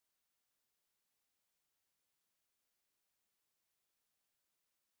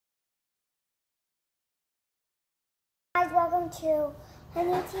guys, welcome to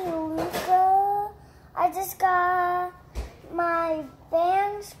Honey Tea Luca. I just got my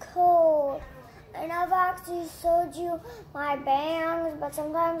bangs cold, and I've actually showed you my bangs, but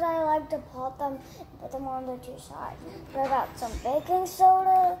sometimes I like to pop them and put them on the two sides. So I got some baking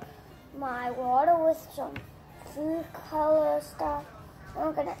soda, my water with some food color stuff.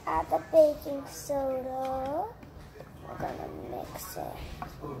 I'm gonna add the baking soda. I'm gonna mix it.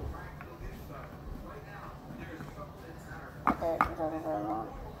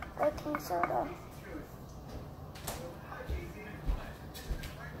 Baking soda.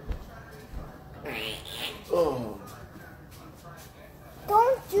 Oh.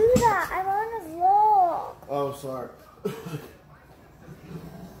 Don't do that. I'm on a vlog. Oh, sorry.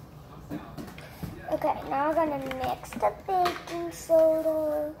 Okay, now we're gonna mix the baking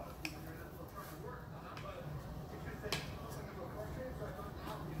soda.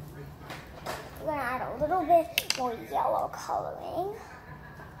 We're gonna add a little bit more yellow coloring,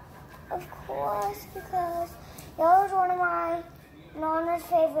 of course, because yellow is one of my Nana's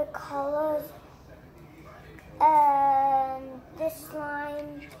favorite colors. And this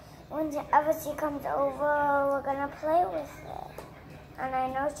slime, whenever she comes over, we're gonna play with it. And I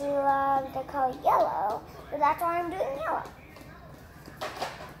know she loves the color yellow, so that's why I'm doing yellow.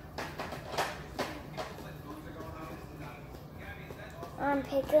 I'm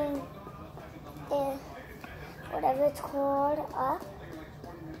picking the, whatever it's called, up.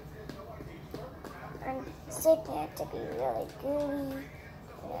 And sticking it to be really gooey.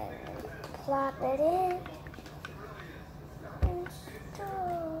 And plop it in. And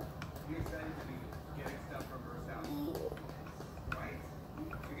stir.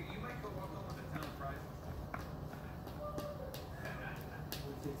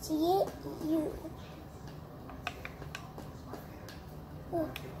 See it? You. Ooh.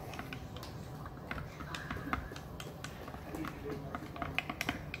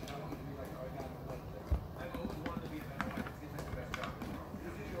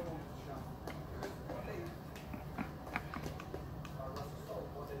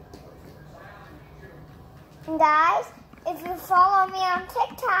 And guys, if you follow me on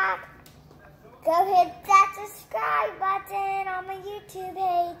TikTok, go hit that subscribe button on my YouTube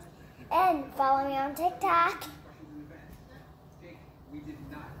page and follow me on TikTok. We did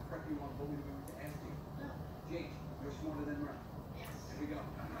not prep you on what we were going to ask you. Jake, you're smarter than Merv. Here we go.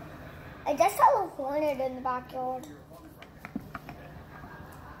 I just saw a hornet in the backyard.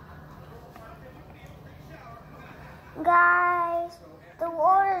 Guys, the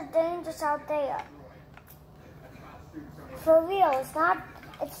water is dangerous out there. For real, it's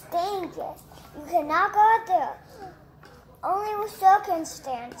dangerous. You cannot go out there. Only with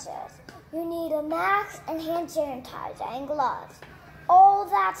circumstances. You need a mask and hand sanitizer and gloves. All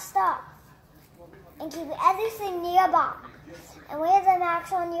that stuff. And keep everything nearby. And wear the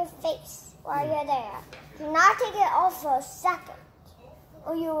mask on your face while you're there. Do not take it off for a second,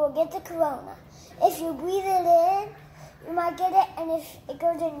 or you will get the corona. If you breathe it in, you might get it, and if it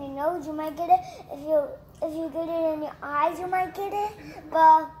goes in your nose, you might get it. If you get it in your eyes, you might get it.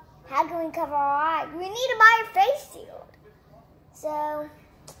 But how can we cover our eyes? We need to buy a face shield. So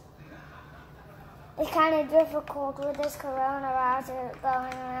it's kind of difficult with this coronavirus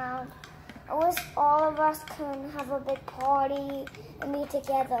going around. I wish all of us can have a big party and be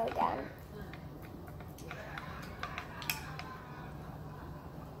together again.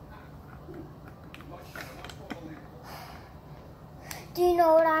 Do you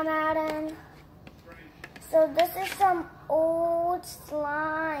know what I'm adding? So this is some old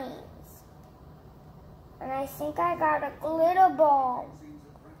slimes. And I think I got a glitter bomb.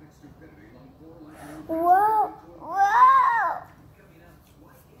 Whoa! Whoa!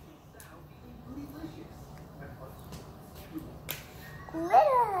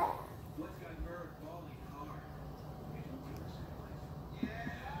 Glitter!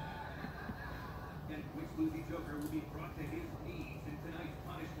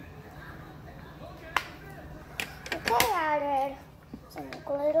 Okay, I added some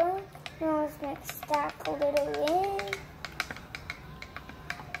glitter. Now let's mix that glitter in.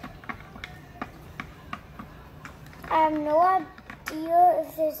 I have no idea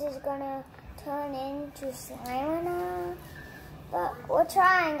if this is gonna turn into slime or not, but we're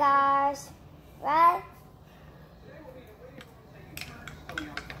trying, guys, right?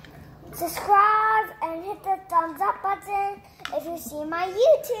 Subscribe and hit the thumbs up button if you see my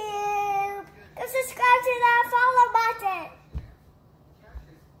YouTube. Go subscribe to that follow button.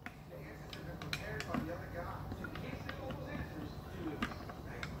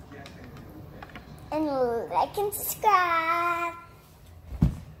 And like and subscribe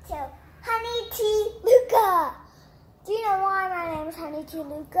to Honey Tea Luca. Do you know why my name is Honey Tea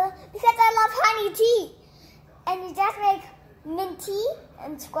Luca? Because I love honey tea. And you just make mint tea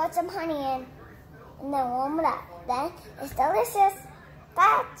and squirt some honey in. And then warm it up. Then it's delicious.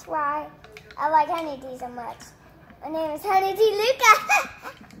 That's why I like honey tea so much. My name is Honey Tea Luca.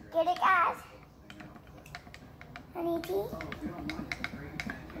 Get it, guys? Honey tea?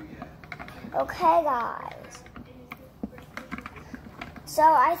 Okay, guys. So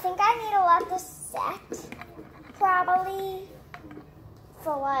I think I need to let this set probably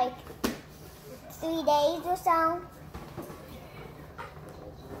for like 3 days or so.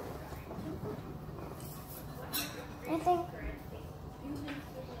 I think.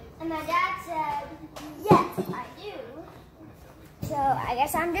 And my dad said, yes, I do. So I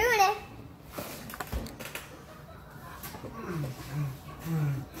guess I'm doing it.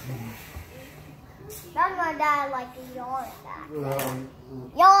 That's my dad like to yawn at that.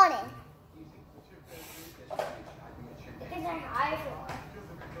 Yawning. You can say hi for.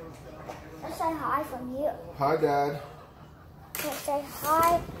 Let's say hi from you. Hi, Dad. Let's say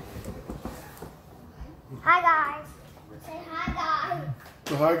hi. Hi, guys. Say hi, guys.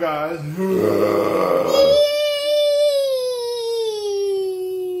 Hi, guys.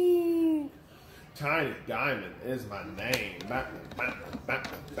 Tiny Diamond is my name. Bam, bam, bam,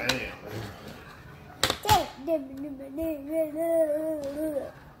 bam.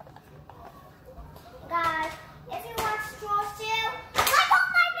 Guys, if you watch Trolls 2, like all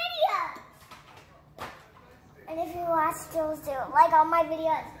my videos. And if you watch Trolls 2, like all my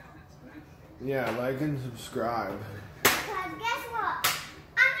videos. Yeah, like and subscribe. Because guess what?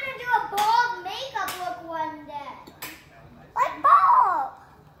 I'm going to do a bald makeup look one day. Like bald.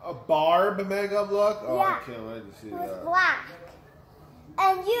 A Barb makeup look? Oh, Yeah. I can't wait to see With that. black.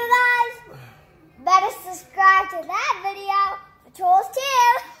 And you guys better subscribe to that video for Trolls 2.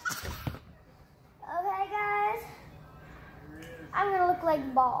 Okay, guys? I'm going to look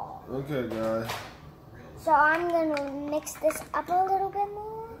like bald. Okay, guys. So I'm going to mix this up a little bit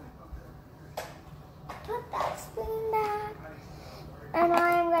more. Put that spoon back. And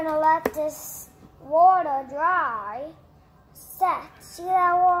I'm going to let this water dry. Set. See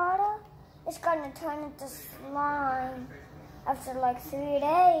that water? It's going to turn into slime after like 3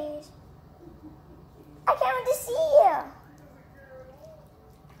 days. I can't wait to see you.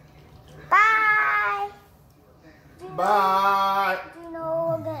 Bye. Bye.